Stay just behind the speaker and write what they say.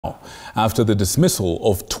after the dismissal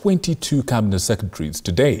of 22 cabinet secretaries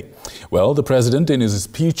today. Well, the president, in his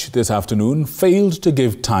speech this afternoon, failed to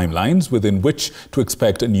give timelines within which to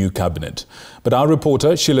expect a new cabinet. But our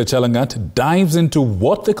reporter, Sheila Chalangat, dives into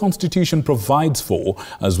what the Constitution provides for,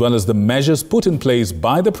 as well as the measures put in place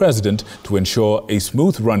by the president to ensure a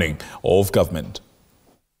smooth running of government.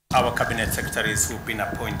 Our cabinet secretaries who've been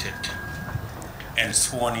appointed and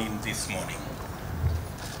sworn in this morning.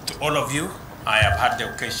 To all of you, I have had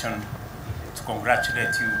the occasion to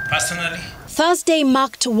congratulate you personally. Thursday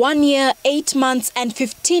marked 1 year, 8 months and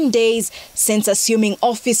 15 days since assuming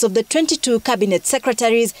office of the 22 cabinet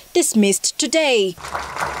secretaries dismissed today.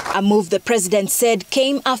 A move the president said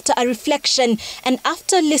came after a reflection and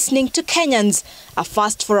after listening to Kenyans, a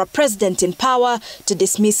first for a president in power to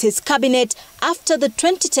dismiss his cabinet after the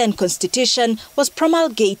 2010 constitution was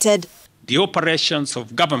promulgated. The operations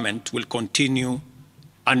of government will continue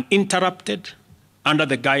uninterrupted under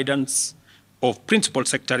the guidance of principal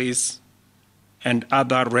secretaries and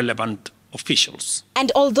other relevant officials.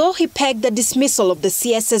 And although he pegged the dismissal of the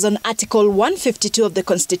CSs on Article 152 of the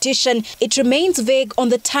Constitution, it remains vague on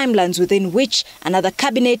the timelines within which another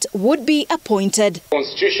cabinet would be appointed. The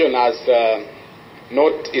Constitution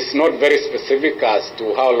is not very specific as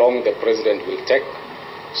to how long the president will take,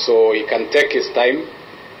 so he can take his time.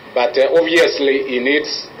 But obviously,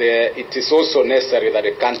 it is also necessary that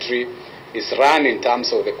the country is run in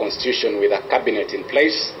terms of the Constitution with a cabinet in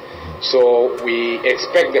place. So we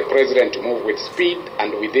expect the president to move with speed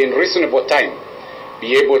and within reasonable time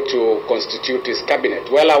be able to constitute his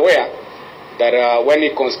cabinet. Well aware that when he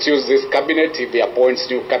constitutes this cabinet, if he appoints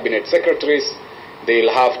new cabinet secretaries,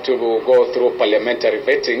 they'll have to go through parliamentary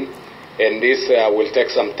vetting, and this will take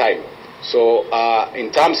some time. So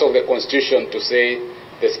in terms of the Constitution, to say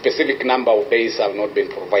the specific number of days have not been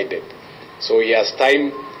provided. So he has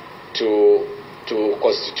time to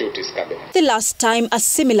constitute his cabinet. The last time a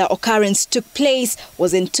similar occurrence took place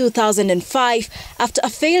was in 2005 after a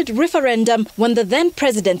failed referendum when the then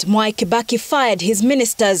President Mwai Kibaki fired his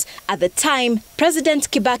ministers. At the time,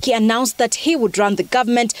 President Kibaki announced that he would run the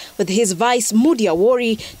government with his vice Mudi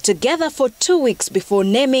Awori together for 2 weeks before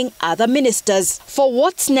naming other ministers. For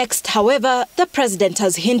what's next, however, the president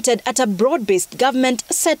has hinted at a broad-based government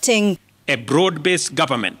setting. A broad-based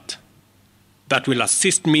government that will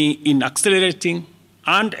assist me in accelerating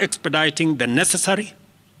and expediting the necessary,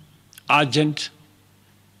 urgent,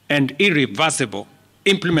 and irreversible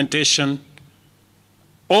implementation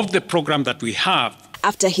of the program that we have.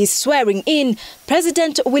 After his swearing in,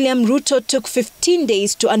 President William Ruto took 15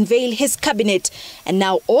 days to unveil his cabinet, and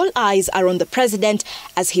now all eyes are on the president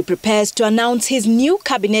as he prepares to announce his new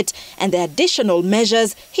cabinet and the additional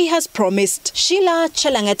measures he has promised. Sheila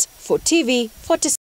Chalangat for TV 46.